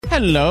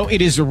Hello,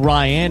 it is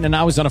Ryan, and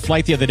I was on a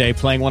flight the other day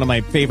playing one of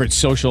my favorite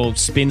social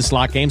spin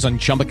slot games on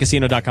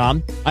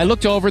ChumbaCasino.com. I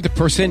looked over at the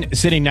person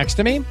sitting next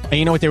to me, and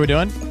you know what they were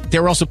doing? They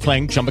were also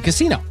playing Chumba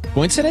Casino.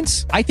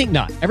 Coincidence? I think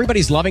not.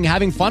 Everybody's loving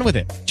having fun with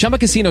it. Chumba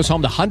Casino is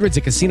home to hundreds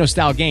of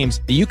casino-style games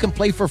that you can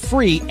play for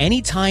free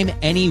anytime,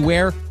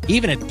 anywhere,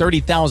 even at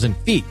 30,000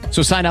 feet.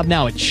 So sign up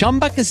now at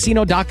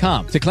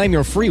ChumbaCasino.com to claim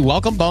your free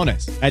welcome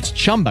bonus. That's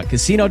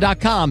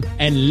ChumbaCasino.com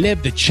and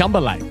live the Chumba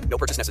life. No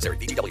purchase necessary.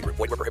 VGW. Void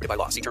were prohibited by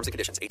law. See terms and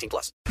conditions.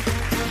 18+.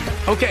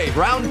 Okay,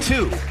 round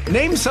two.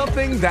 Name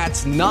something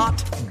that's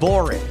not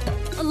boring.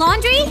 A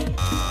laundry?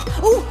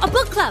 Ooh, a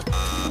book club.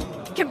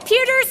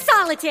 Computer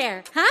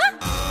solitaire,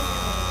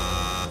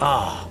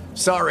 huh?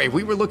 Sorry,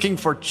 we were looking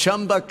for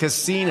Chumba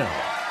Casino.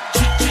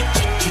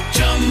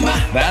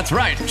 That's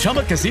right.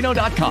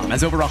 ChumbaCasino.com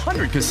has over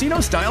 100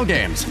 casino-style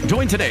games.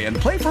 Join today and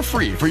play for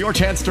free for your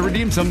chance to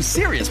redeem some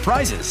serious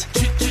prizes.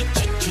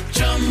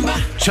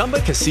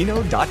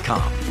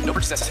 ChumbaCasino.com. No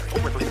purchase necessary.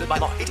 Void were prohibited by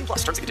law. 18+.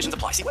 Terms and conditions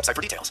apply. See website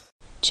for details.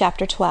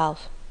 Chapter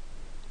 12.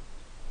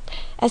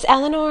 As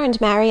Eleanor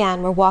and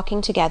Marianne were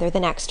walking together the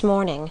next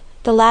morning,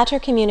 the latter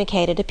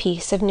communicated a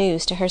piece of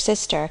news to her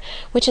sister,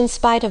 which, in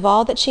spite of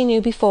all that she knew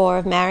before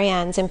of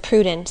Marianne's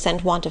imprudence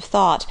and want of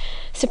thought,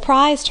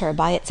 surprised her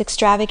by its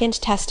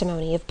extravagant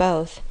testimony of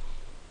both.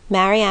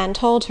 Marianne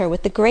told her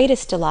with the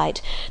greatest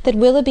delight that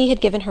Willoughby had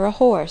given her a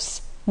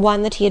horse,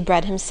 one that he had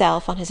bred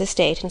himself on his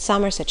estate in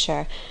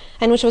Somersetshire,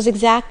 and which was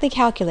exactly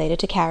calculated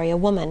to carry a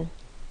woman.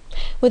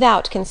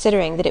 Without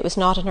considering that it was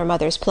not in her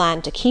mother's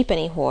plan to keep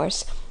any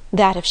horse,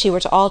 that if she were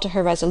to alter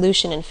her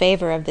resolution in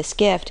favour of this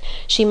gift,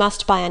 she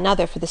must buy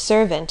another for the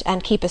servant,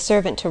 and keep a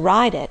servant to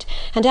ride it,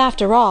 and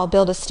after all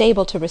build a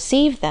stable to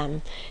receive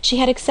them, she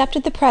had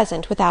accepted the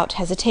present without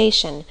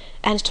hesitation,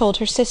 and told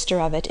her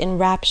sister of it in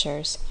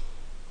raptures.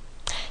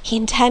 "He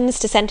intends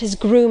to send his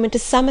groom into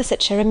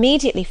Somersetshire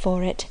immediately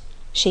for it,"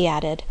 she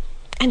added,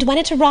 "and when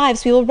it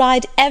arrives we will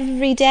ride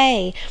every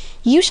day.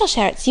 You shall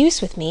share its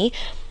use with me.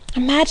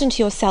 Imagine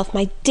to yourself,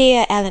 my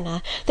dear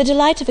Eleanor, the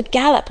delight of a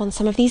gallop on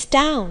some of these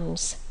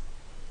downs."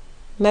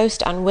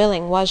 Most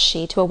unwilling was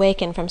she to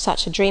awaken from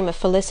such a dream of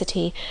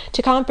felicity,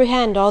 to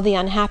comprehend all the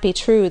unhappy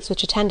truths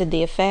which attended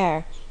the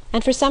affair,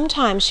 and for some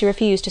time she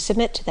refused to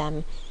submit to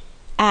them.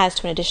 As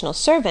to an additional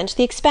servant,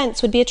 the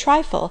expense would be a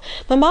trifle.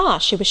 Mamma,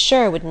 she was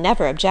sure, would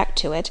never object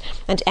to it,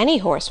 and any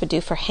horse would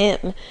do for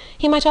him.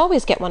 He might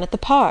always get one at the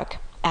park.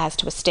 As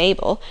to a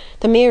stable,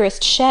 the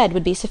merest shed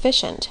would be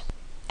sufficient.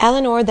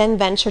 Eleanor then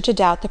ventured to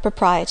doubt the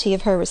propriety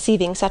of her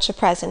receiving such a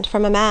present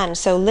from a man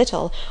so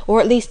little, or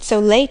at least so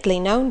lately,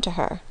 known to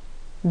her.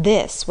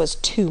 This was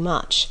too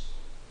much.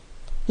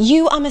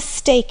 "You are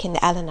mistaken,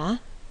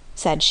 Eleanor,"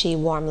 said she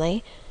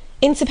warmly,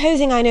 "in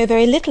supposing I know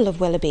very little of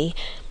Willoughby.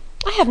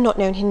 I have not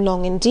known him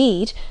long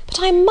indeed, but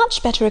I am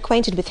much better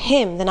acquainted with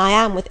him than I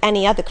am with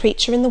any other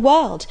creature in the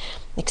world,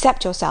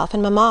 except yourself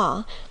and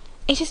mamma.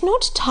 It is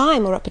not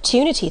time or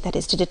opportunity that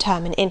is to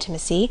determine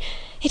intimacy,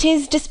 it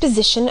is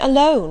disposition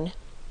alone.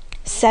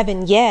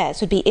 7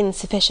 years would be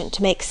insufficient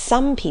to make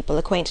some people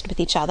acquainted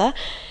with each other,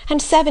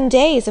 and 7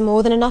 days are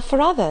more than enough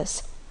for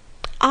others.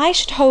 I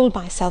should hold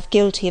myself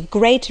guilty of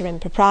greater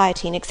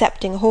impropriety in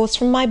accepting a horse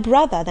from my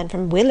brother than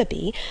from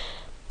Willoughby.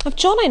 Of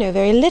John I know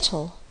very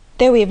little,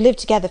 though we have lived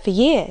together for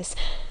years,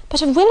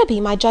 but of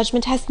Willoughby my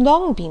judgment has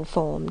long been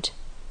formed."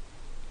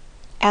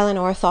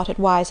 Eleanor thought it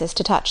wisest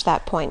to touch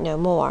that point no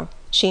more.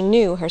 She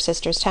knew her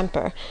sister's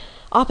temper.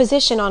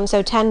 Opposition on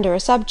so tender a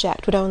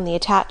subject would only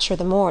attach her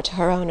the more to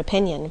her own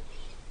opinion.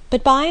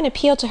 But by an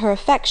appeal to her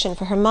affection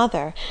for her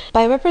mother,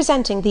 by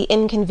representing the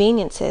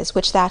inconveniences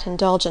which that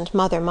indulgent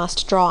mother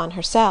must draw on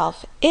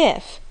herself,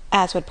 if,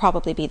 as would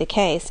probably be the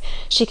case,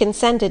 she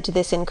consented to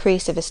this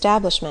increase of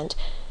establishment,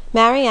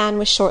 Marianne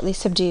was shortly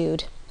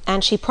subdued,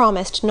 and she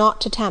promised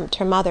not to tempt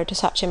her mother to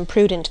such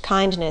imprudent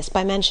kindness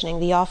by mentioning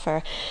the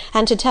offer,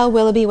 and to tell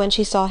Willoughby when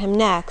she saw him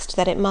next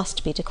that it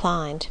must be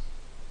declined.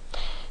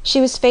 She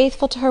was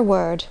faithful to her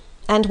word,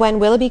 and when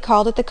Willoughby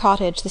called at the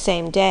cottage the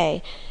same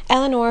day,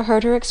 Eleanor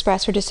heard her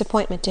express her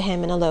disappointment to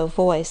him in a low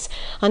voice,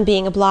 on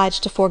being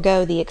obliged to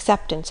forego the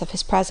acceptance of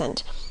his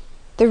present.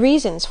 The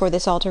reasons for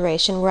this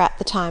alteration were at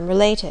the time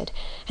related,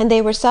 and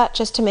they were such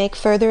as to make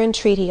further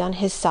entreaty on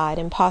his side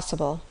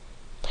impossible.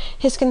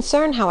 His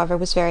concern, however,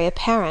 was very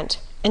apparent,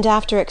 and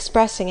after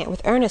expressing it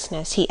with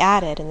earnestness, he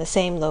added, in the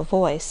same low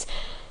voice,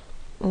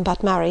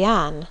 "But,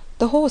 Marianne,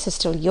 the horse is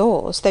still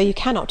yours, though you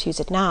cannot use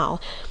it now.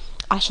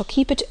 I shall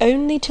keep it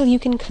only till you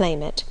can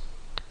claim it.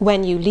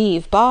 When you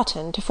leave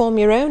Barton, to form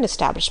your own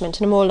establishment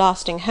in a more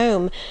lasting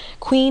home,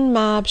 Queen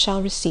Mab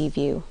shall receive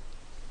you."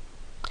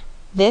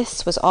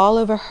 This was all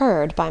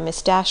overheard by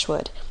Miss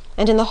Dashwood,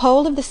 and in the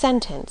whole of the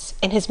sentence,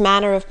 in his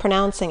manner of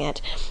pronouncing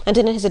it, and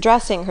in his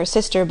addressing her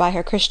sister by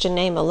her Christian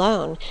name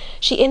alone,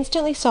 she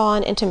instantly saw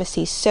an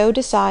intimacy so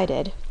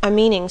decided, a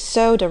meaning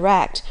so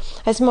direct,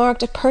 as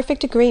marked a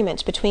perfect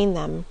agreement between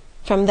them.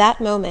 From that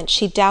moment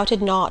she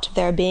doubted not of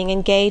their being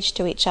engaged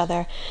to each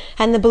other,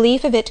 and the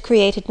belief of it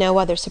created no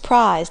other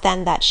surprise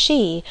than that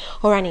she,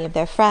 or any of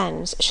their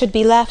friends, should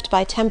be left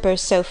by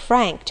tempers so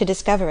frank to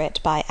discover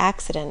it by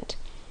accident.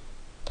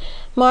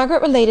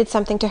 Margaret related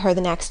something to her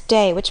the next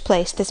day which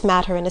placed this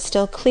matter in a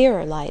still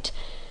clearer light.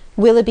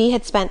 Willoughby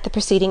had spent the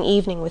preceding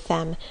evening with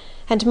them,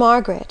 and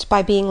Margaret,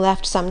 by being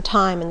left some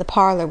time in the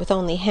parlour with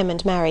only him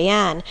and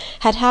Marianne,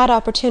 had had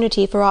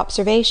opportunity for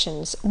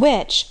observations,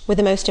 which, with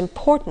a most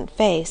important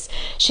face,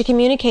 she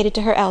communicated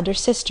to her elder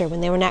sister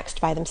when they were next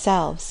by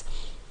themselves.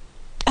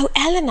 "Oh,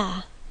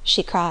 Elinor,"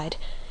 she cried,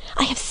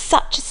 "I have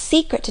such a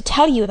secret to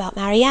tell you about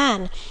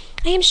Marianne.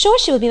 I am sure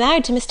she will be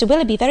married to Mr.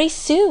 Willoughby very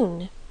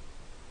soon."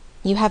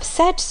 "You have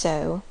said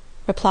so,"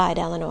 replied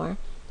Elinor,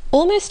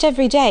 "almost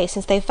every day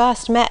since they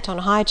first met on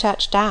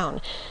Highchurch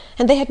Down,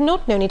 and they had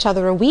not known each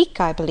other a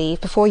week, I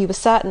believe, before you were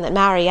certain that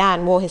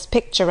Marianne wore his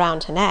picture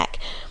round her neck,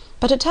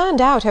 but it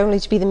turned out only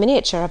to be the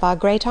miniature of our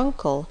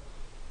great-uncle."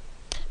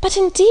 "But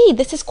indeed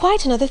this is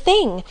quite another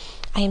thing.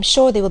 I am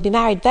sure they will be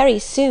married very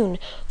soon,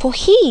 for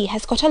he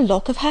has got a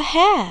lock of her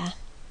hair."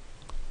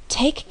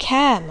 "Take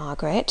care,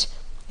 Margaret.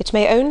 It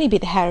may only be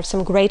the hair of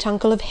some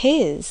great-uncle of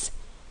his."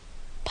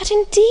 "But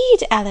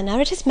indeed,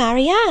 Elinor, it is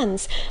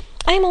Marianne's.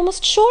 I am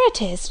almost sure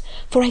it is,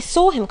 for I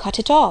saw him cut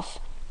it off.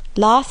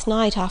 Last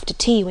night after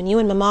tea, when you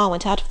and mamma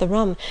went out of the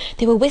room,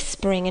 they were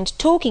whispering and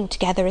talking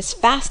together as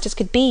fast as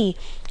could be,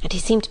 and he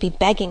seemed to be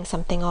begging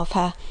something of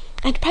her,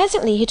 and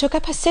presently he took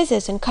up her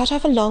scissors and cut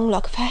off a long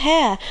lock of her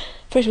hair,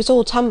 for it was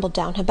all tumbled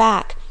down her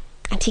back,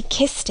 and he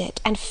kissed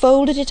it, and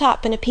folded it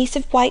up in a piece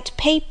of white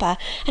paper,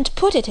 and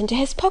put it into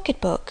his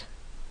pocket-book."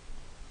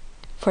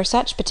 For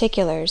such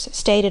particulars,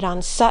 stated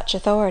on such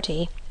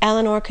authority,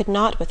 Elinor could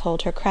not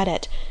withhold her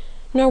credit,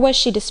 nor was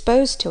she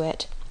disposed to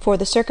it, for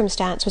the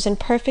circumstance was in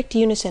perfect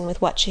unison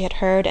with what she had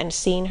heard and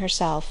seen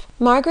herself.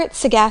 Margaret's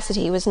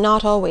sagacity was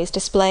not always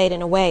displayed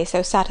in a way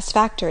so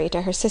satisfactory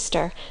to her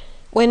sister.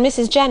 When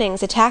Mrs.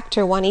 Jennings attacked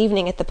her one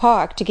evening at the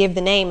park to give the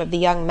name of the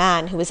young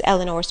man who was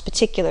Elinor's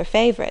particular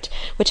favourite,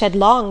 which had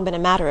long been a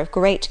matter of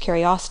great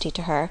curiosity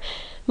to her,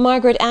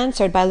 Margaret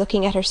answered by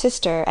looking at her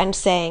sister, and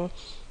saying,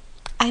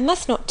 "I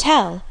must not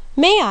tell.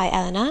 May I,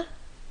 Elinor?"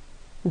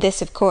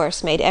 This, of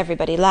course, made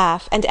everybody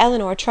laugh, and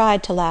Elinor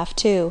tried to laugh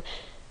too,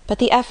 but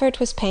the effort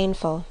was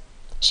painful.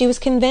 She was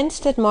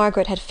convinced that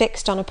Margaret had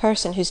fixed on a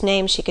person whose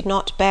name she could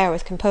not bear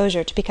with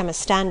composure to become a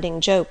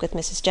standing joke with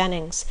Mrs.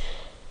 Jennings.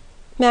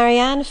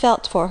 Marianne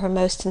felt for her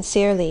most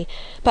sincerely,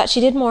 but she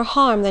did more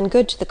harm than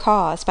good to the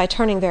cause, by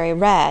turning very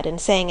red, and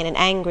saying in an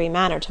angry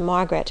manner to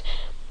Margaret,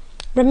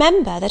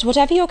 "Remember that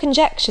whatever your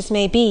conjectures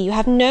may be, you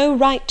have no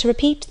right to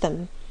repeat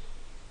them."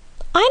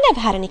 "I never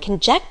had any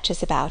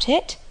conjectures about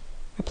it,"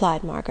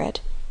 replied Margaret.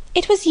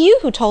 "It was you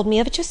who told me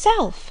of it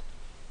yourself."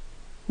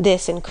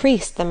 This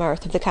increased the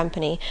mirth of the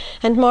company,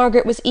 and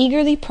Margaret was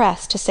eagerly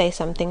pressed to say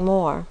something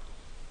more.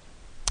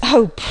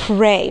 "Oh,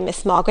 pray,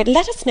 Miss Margaret,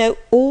 let us know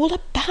all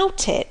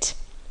about it,"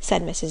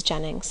 said Mrs.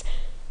 Jennings.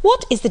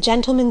 "What is the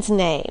gentleman's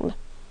name?"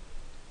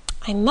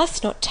 "I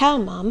must not tell,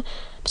 ma'am,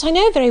 but I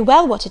know very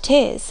well what it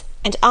is,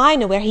 and I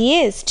know where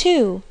he is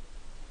too."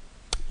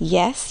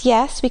 "Yes,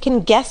 yes, we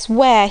can guess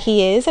where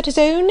he is, at his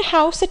own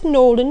house at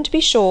Norland, to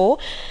be sure.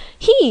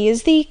 He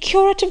is the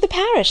curate of the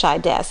parish, I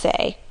dare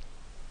say."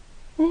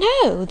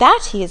 "No,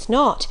 that he is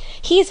not.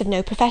 He is of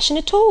no profession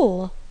at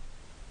all."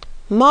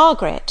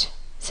 "Margaret,"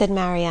 said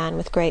Marianne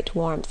with great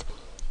warmth,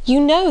 "you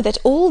know that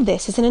all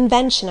this is an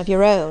invention of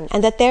your own,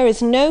 and that there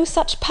is no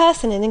such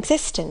person in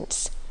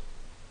existence."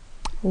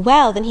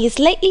 "Well, then he is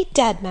lately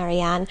dead,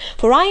 Marianne,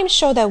 for I am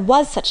sure there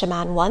was such a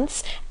man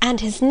once, and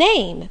his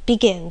name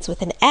begins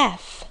with an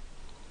F."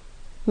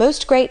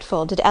 Most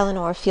grateful did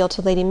Elinor feel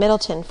to Lady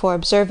Middleton for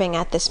observing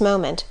at this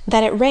moment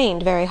that it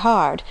rained very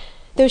hard,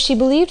 though she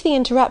believed the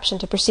interruption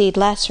to proceed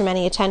less from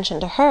any attention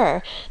to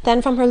her than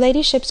from her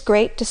ladyship's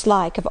great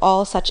dislike of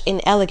all such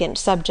inelegant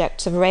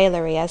subjects of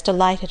raillery as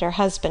delighted her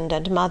husband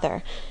and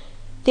mother.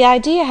 The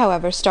idea,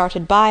 however,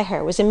 started by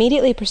her, was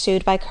immediately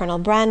pursued by Colonel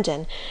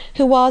Brandon,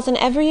 who was on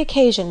every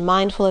occasion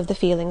mindful of the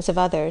feelings of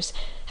others,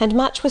 and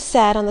much was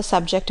said on the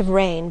subject of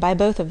rain by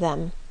both of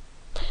them.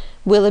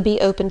 Willoughby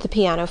opened the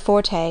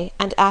pianoforte,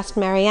 and asked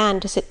Marianne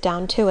to sit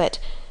down to it,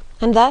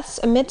 and thus,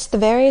 amidst the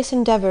various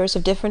endeavours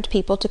of different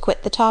people to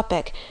quit the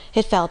topic,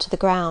 it fell to the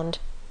ground.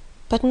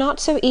 But not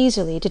so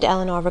easily did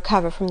Elinor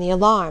recover from the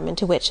alarm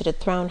into which it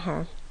had thrown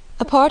her.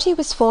 A party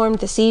was formed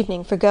this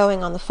evening for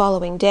going on the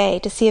following day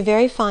to see a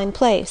very fine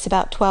place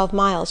about 12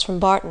 miles from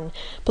Barton,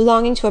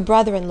 belonging to a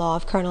brother-in-law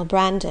of Colonel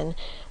Brandon,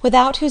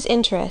 without whose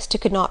interest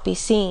it could not be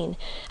seen,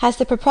 as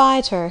the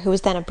proprietor, who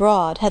was then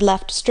abroad, had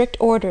left strict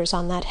orders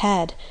on that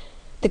head.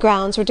 The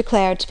grounds were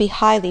declared to be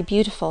highly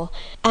beautiful,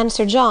 and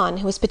Sir John,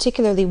 who was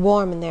particularly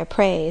warm in their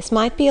praise,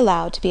 might be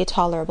allowed to be a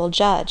tolerable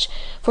judge,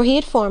 for he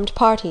had formed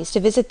parties to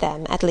visit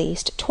them, at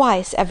least,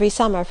 twice every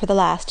summer for the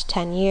last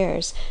 10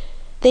 years.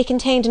 They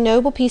contained a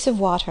noble piece of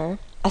water,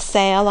 a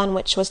sail on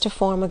which was to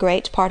form a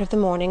great part of the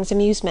morning's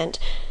amusement,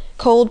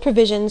 cold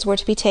provisions were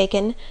to be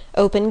taken,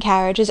 open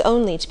carriages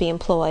only to be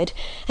employed,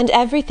 and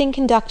everything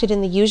conducted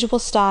in the usual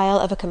style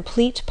of a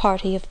complete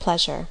party of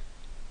pleasure.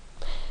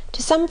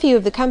 To some few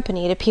of the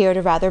company it appeared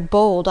a rather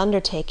bold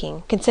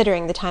undertaking,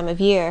 considering the time of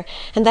year,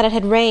 and that it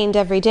had rained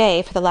every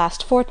day for the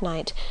last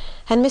fortnight,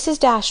 and Mrs.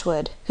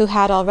 Dashwood, who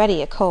had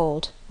already a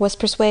cold, was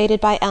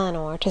persuaded by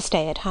Eleanor to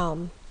stay at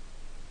home.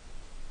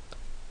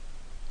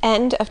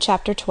 End of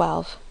chapter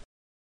 12.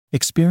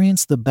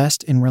 Experience the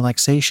best in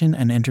relaxation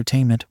and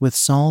entertainment with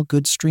Sol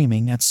Good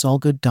streaming at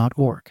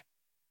solgood.org.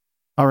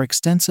 Our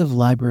extensive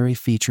library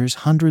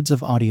features hundreds of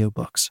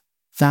audiobooks,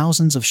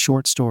 thousands of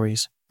short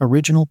stories,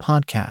 original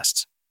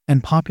podcasts,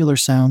 and popular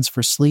sounds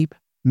for sleep,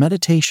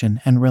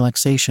 meditation, and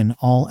relaxation,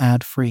 all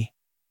ad-free.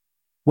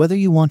 Whether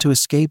you want to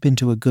escape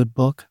into a good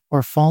book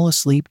or fall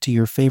asleep to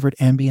your favorite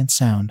ambient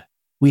sound,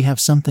 we have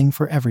something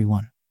for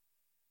everyone.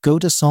 Go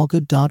to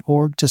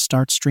solgood.org to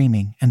start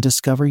streaming and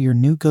discover your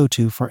new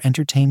go-to for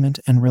entertainment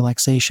and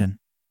relaxation.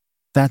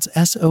 That's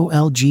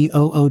solgood.org.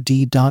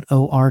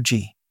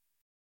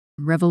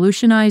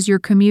 Revolutionize your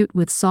commute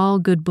with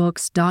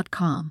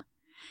solgoodbooks.com.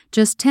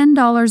 Just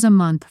 $10 a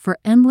month for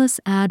endless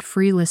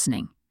ad-free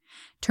listening.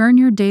 Turn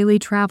your daily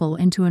travel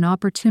into an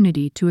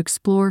opportunity to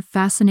explore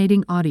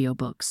fascinating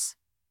audiobooks.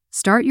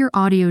 Start your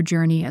audio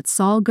journey at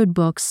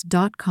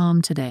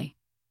solgoodbooks.com today.